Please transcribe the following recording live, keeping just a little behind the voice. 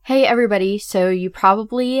Hey everybody, so you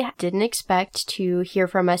probably didn't expect to hear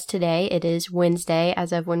from us today. It is Wednesday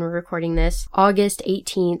as of when we're recording this, August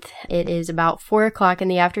 18th. It is about 4 o'clock in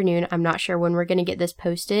the afternoon. I'm not sure when we're going to get this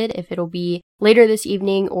posted, if it'll be later this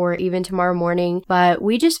evening or even tomorrow morning, but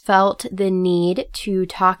we just felt the need to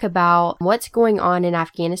talk about what's going on in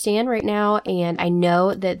Afghanistan right now, and I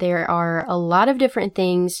know that there are a lot of different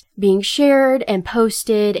things being shared and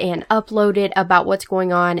posted and uploaded about what's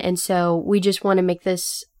going on, and so we just want to make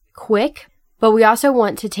this quick, but we also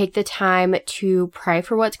want to take the time to pray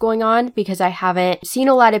for what's going on because I haven't seen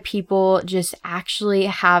a lot of people just actually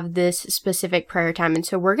have this specific prayer time. And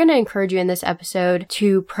so we're going to encourage you in this episode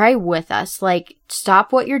to pray with us. Like,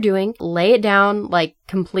 stop what you're doing, lay it down, like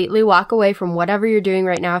completely walk away from whatever you're doing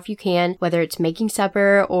right now if you can, whether it's making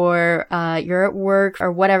supper or you're at work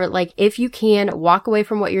or whatever. Like, if you can, walk away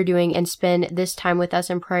from what you're doing and spend this time with us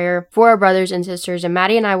in prayer for our brothers and sisters. And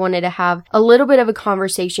Maddie and I wanted to have a little bit of a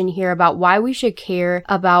conversation here about why we should care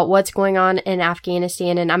about what's going on in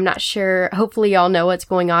Afghanistan. And I'm not sure, hopefully y'all know what's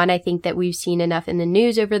going on. I think that we've seen enough in the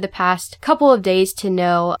news over the past couple of days to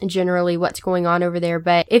know generally what's going on over there.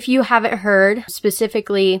 But if you haven't heard,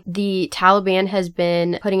 specifically, the Taliban has been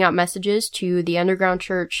putting out messages to the underground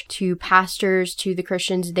church, to pastors, to the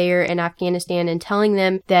Christians there in Afghanistan, and telling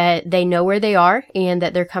them that they know where they are and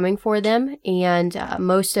that they're coming for them. And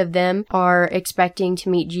most of them are expecting to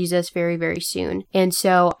meet Jesus very, very soon. And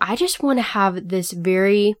so I just want to have this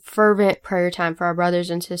very fervent prayer time for our brothers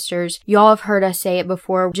and sisters. Y'all have heard us say it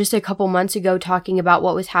before, just a couple months ago, talking about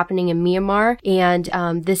what was happening in Myanmar. And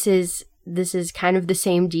this is kind of the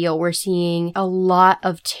same deal. We're seeing a lot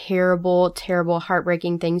of terrible,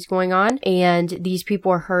 heartbreaking things going on, and these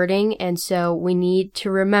people are hurting, and so we need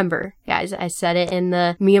to remember, guys, I said it in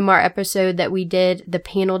the Myanmar episode that we did, the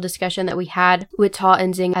panel discussion that we had with Ta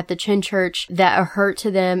and Zing at the Chin Church, that a hurt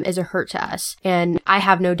to them is a hurt to us. And I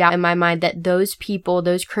have no doubt in my mind that those people,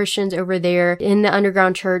 those Christians over there in the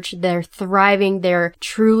underground church, they're thriving, they're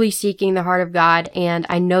truly seeking the heart of God, and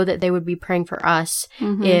I know that they would be praying for us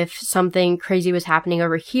if something crazy was happening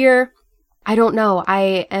over here. I don't know.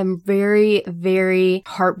 I am very, very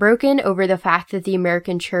heartbroken over the fact that the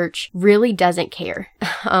American church really doesn't care.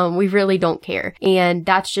 We really don't care. And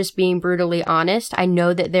that's just being brutally honest. I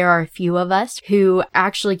know that there are a few of us who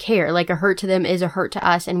actually care. Like, a hurt to them is a hurt to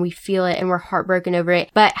us, and we feel it and we're heartbroken over it.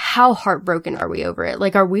 But how heartbroken are we over it?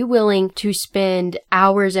 Like, are we willing to spend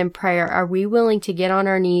hours in prayer? Are we willing to get on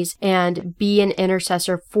our knees and be an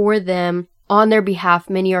intercessor for them? On their behalf,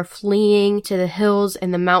 many are fleeing to the hills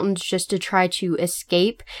and the mountains just to try to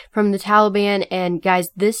escape from the Taliban. And guys,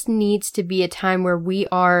 this needs to be a time where we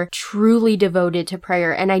are truly devoted to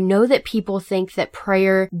prayer. And I know that people think that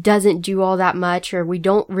prayer doesn't do all that much, or we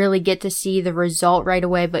don't really get to see the result right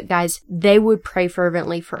away. But guys, they would pray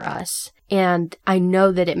fervently for us. And I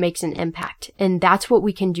know that it makes an impact. And that's what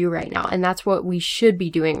we can do right now. And that's what we should be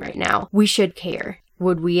doing right now. We should care.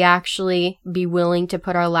 Would we actually be willing to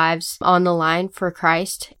put our lives on the line for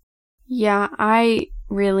Christ? Yeah, I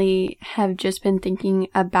really have just been thinking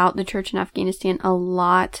about the church in Afghanistan a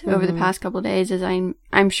lot over the past couple of days, as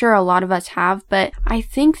I'm sure a lot of us have, but I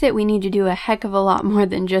think that we need to do a heck of a lot more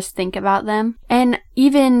than just think about them. And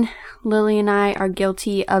even Lily and I are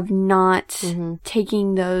guilty of not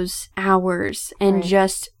taking those hours and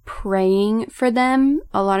just praying for them.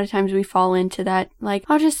 A lot of times we fall into that, like,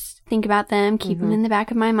 I'll just think about them, keep them in the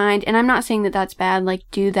back of my mind. And I'm not saying that that's bad. Like,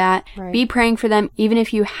 do that. Be praying for them, even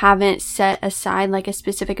if you haven't set aside like a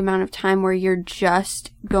specific amount of time where you're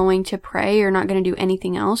just going to pray. You're not going to do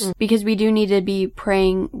anything else, because we do need to be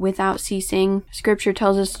praying without ceasing. Scripture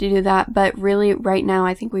tells us to do that, but really right now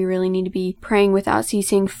I think we really need to be praying without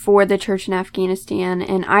ceasing for the church in Afghanistan.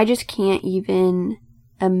 And I just can't even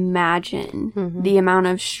imagine the amount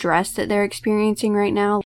of stress that they're experiencing right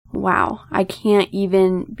now. Wow, I can't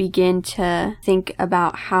even begin to think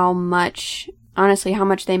about how much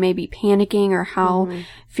they may be panicking or how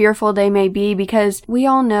fearful they may be, because we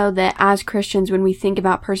all know that as Christians, when we think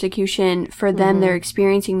about persecution, for them, they're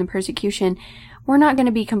experiencing the persecution. We're not going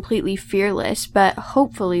to be completely fearless, but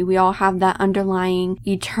hopefully we all have that underlying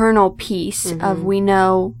eternal peace of, we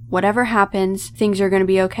know whatever happens, things are going to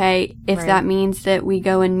be okay. If that means that we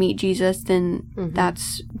go and meet Jesus, then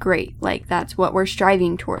that's great. Like, that's what we're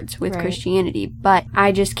striving towards with Christianity. But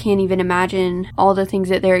I just can't even imagine all the things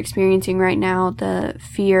that they're experiencing right now, the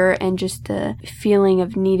fear and just the feeling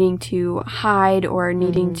of needing to hide or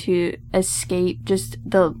needing to escape, just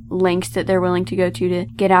the lengths that they're willing to go to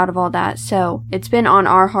get out of all that. So it's been on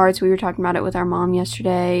our hearts. We were talking about it with our mom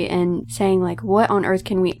yesterday and saying, like, what on earth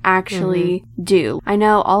can we actually do? I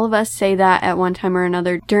know all of us say that at one time or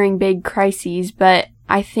another during big crises, but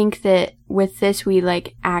I think that with this, we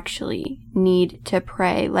actually need to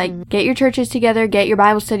pray. Get your churches together, get your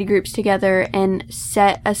Bible study groups together, and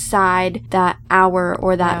set aside that hour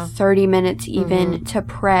or that 30 minutes even to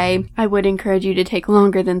pray. I would encourage you to take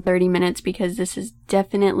longer than 30 minutes because this is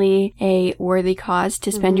definitely a worthy cause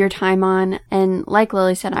to spend your time on. And like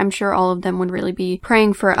Lily said, I'm sure all of them would really be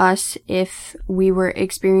praying for us if we were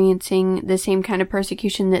experiencing the same kind of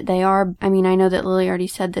persecution that they are. I mean, I know that Lily already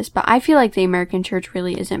said this, but I feel like the American church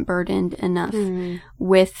really isn't burdened enough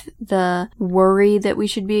with the worry that we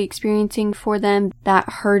should be experiencing for them, that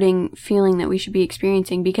hurting feeling that we should be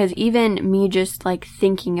experiencing, because even me just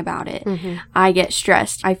thinking about it, I get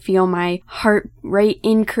stressed. I feel my heart rate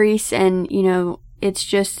increase, and it's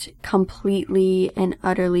just completely and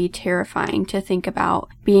utterly terrifying to think about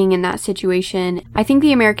being in that situation. I think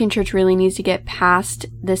the American church really needs to get past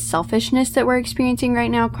the selfishness that we're experiencing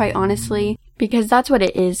right now, quite honestly, because that's what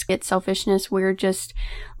it is. It's selfishness. We're just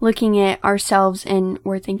looking at ourselves and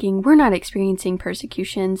we're thinking we're not experiencing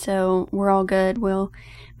persecution, so we're all good. We'll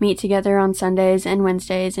meet together on Sundays and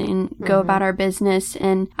Wednesdays and go about our business.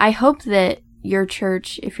 And I hope that your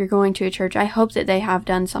church, if you're going to a church, I hope that they have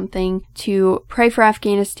done something to pray for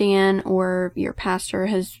Afghanistan, or your pastor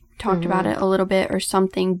has talked about it a little bit or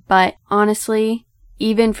something. But honestly,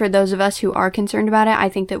 even for those of us who are concerned about it, I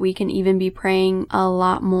think that we can even be praying a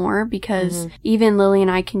lot more, because even Lily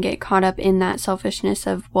and I can get caught up in that selfishness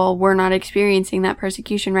of, well, we're not experiencing that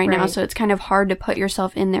persecution right now, so it's kind of hard to put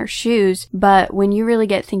yourself in their shoes. But when you really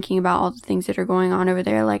get thinking about all the things that are going on over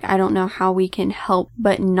there, I don't know how we can help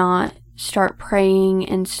but not start praying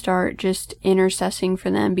and start just intercessing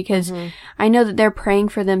for them, because I know that they're praying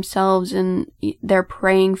for themselves and they're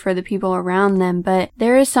praying for the people around them, but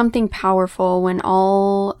there is something powerful when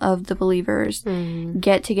all of the believers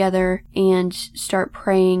get together and start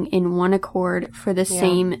praying in one accord for the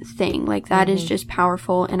same thing. That is just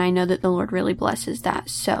powerful, and I know that the Lord really blesses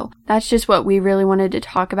that. So that's just what we really wanted to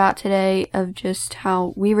talk about today, of just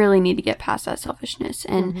how we really need to get past that selfishness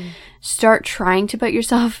and start trying to put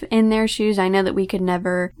yourself in their shoes. I know that we could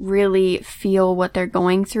never really feel what they're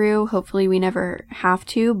going through. Hopefully we never have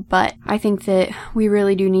to, but I think that we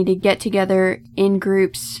really do need to get together in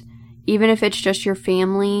groups, even if it's just your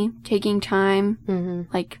family taking time,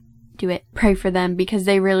 do it. Pray for them, because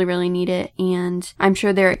they really, really need it, and I'm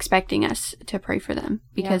sure they're expecting us to pray for them,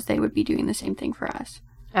 because they would be doing the same thing for us.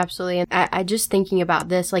 Absolutely. And I just thinking about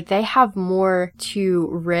this, they have more to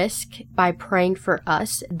risk by praying for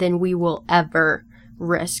us than we will ever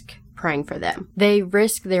risk praying for them. They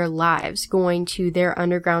risk their lives going to their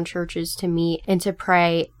underground churches to meet and to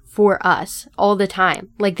pray for us all the time.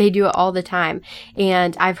 They do it all the time.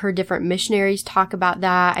 And I've heard different missionaries talk about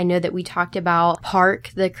that. I know that we talked about Park,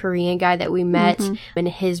 the Korean guy that we met, and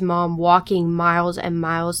his mom walking miles and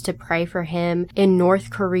miles to pray for him in North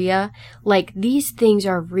Korea. These things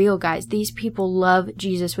are real, guys. These people love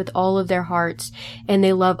Jesus with all of their hearts, and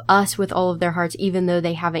they love us with all of their hearts, even though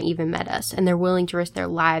they haven't even met us. And they're willing to risk their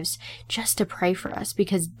lives just to pray for us,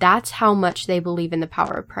 because that's how much they believe in the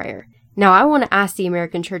power of prayer. Now, I want to ask the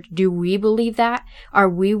American church, do we believe that? Are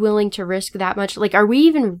we willing to risk that much? Are we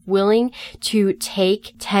even willing to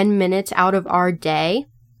take 10 minutes out of our day,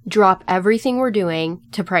 drop everything we're doing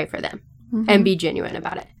to pray for them and be genuine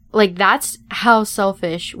about it? That's how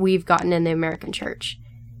selfish we've gotten in the American church.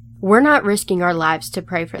 We're not risking our lives to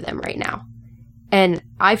pray for them right now. And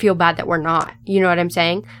I feel bad that we're not. You know what I'm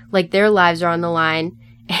saying? Their lives are on the line.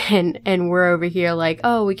 And we're over here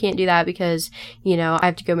oh, we can't do that because, I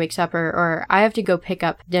have to go make supper, or I have to go pick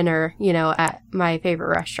up dinner, at my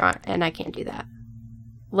favorite restaurant, and I can't do that.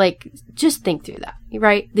 Just think through that,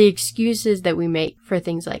 right? The excuses that we make for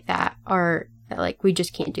things like that are we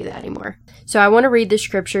just can't do that anymore. So I want to read the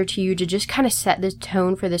scripture to you to just kind of set the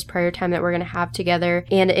tone for this prayer time that we're going to have together.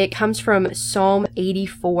 And it comes from Psalm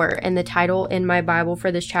 84. And the title in my Bible for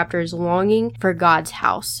this chapter is Longing for God's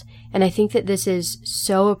House. And I think that this is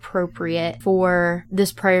so appropriate for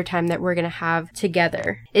this prayer time that we're going to have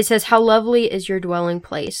together. It says, "How lovely is your dwelling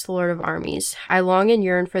place, Lord of armies. I long and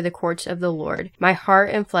yearn for the courts of the Lord. My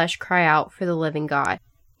heart and flesh cry out for the living God.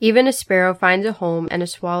 Even a sparrow finds a home, and a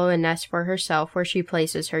swallow a nest for herself where she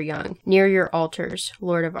places her young. Near your altars,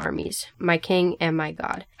 Lord of armies, my King and my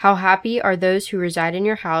God. How happy are those who reside in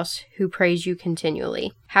your house, who praise you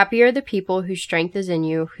continually. Happy are the people whose strength is in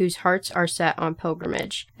you, whose hearts are set on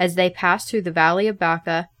pilgrimage. As they pass through the valley of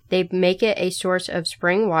Baca, they make it a source of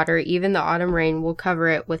spring water. Even the autumn rain will cover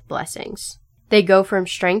it with blessings. They go from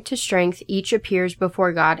strength to strength. Each appears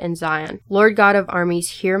before God in Zion. Lord God of armies,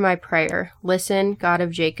 hear my prayer. Listen, God of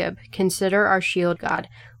Jacob. Consider our shield, God.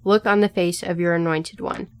 Look on the face of your anointed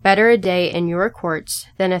one. Better a day in your courts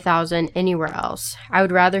than 1,000 anywhere else. I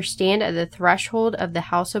would rather stand at the threshold of the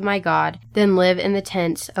house of my God than live in the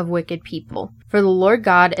tents of wicked people. For the Lord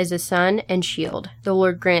God is a sun and shield. The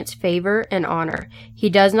Lord grants favor and honor. He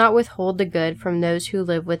does not withhold the good from those who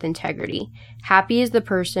live with integrity. Happy is the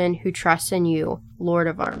person who trusts in you, Lord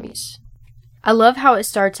of armies. I love how it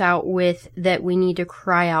starts out with that we need to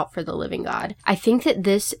cry out for the living God. I think that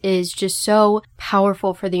this is just so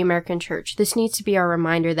powerful for the American church. This needs to be our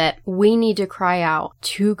reminder that we need to cry out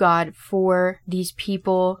to God for these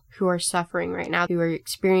people who are suffering right now, who are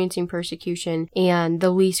experiencing persecution, and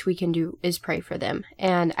the least we can do is pray for them.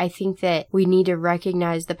 And I think that we need to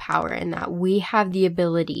recognize the power in that. We have the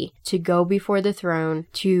ability to go before the throne,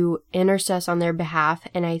 to intercess on their behalf,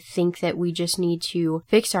 and I think that we just need to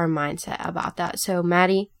fix our mindset about that. So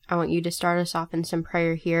Maddie, I want you to start us off in some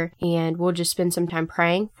prayer here, and we'll just spend some time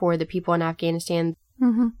praying for the people in Afghanistan.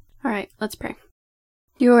 All right, let's pray.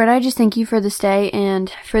 Dear Lord, I just thank you for this day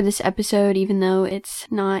and for this episode, even though it's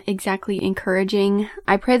not exactly encouraging.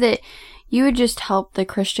 I pray that you would just help the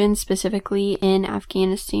Christians specifically in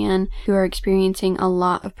Afghanistan who are experiencing a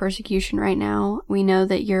lot of persecution right now. We know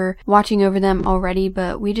that you're watching over them already,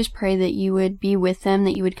 but we just pray that you would be with them,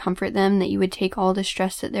 that you would comfort them, that you would take all the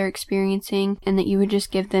stress that they're experiencing, and that you would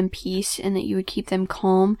just give them peace and that you would keep them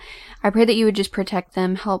calm. I pray that you would just protect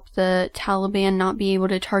them, help the Taliban not be able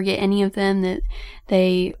to target any of them, that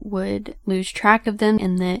they would lose track of them,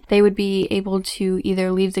 and that they would be able to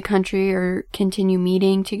either leave the country or continue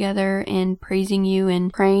meeting together and praising you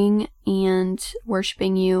and praying and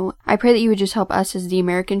worshiping you. I pray that you would just help us as the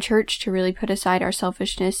American church to really put aside our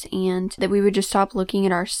selfishness, and that we would just stop looking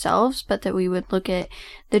at ourselves, but that we would look at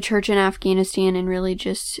the church in Afghanistan and really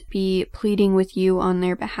just be pleading with you on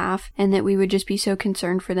their behalf, and that we would just be so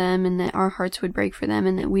concerned for them, and that our hearts would break for them,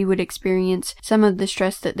 and that we would experience some of the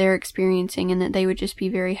stress that they're experiencing, and that they would just be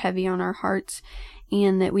very heavy on our hearts,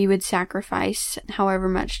 and that we would sacrifice however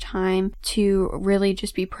much time to really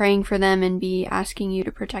just be praying for them and be asking you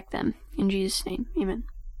to protect them. In Jesus' name, amen.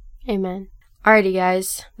 Amen. Alrighty,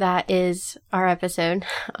 guys, that is our episode.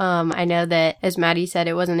 I know that, as Maddie said,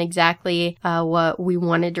 it wasn't exactly what we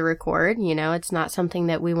wanted to record. You know, it's not something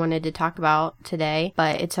that we wanted to talk about today,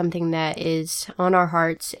 but it's something that is on our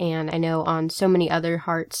hearts, and I know on so many other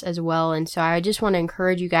hearts as well. And so I just want to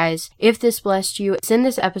encourage you guys, if this blessed you, send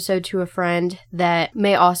this episode to a friend that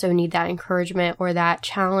may also need that encouragement or that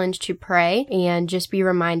challenge to pray, and just be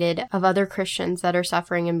reminded of other Christians that are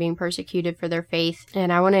suffering and being persecuted for their faith.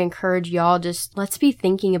 And I want to encourage y'all, let's be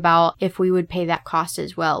thinking about if we would pay that cost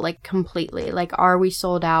as well, like completely. Like, are we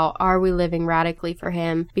sold out? Are we living radically for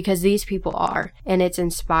him? Because these people are, and it's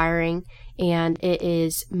inspiring, and it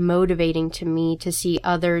is motivating to me to see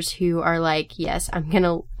others who are like, yes, I'm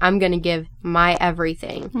gonna give my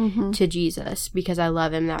everything to Jesus because I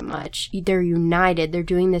love him that much. They're united. They're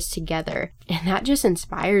doing this together, and that just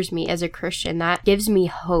inspires me as a Christian. That gives me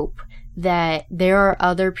hope that there are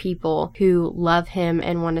other people who love him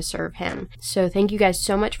and want to serve him. So thank you guys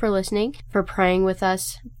so much for listening, for praying with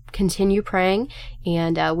us. Continue praying,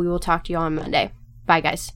 and we will talk to you on Monday. Bye, guys.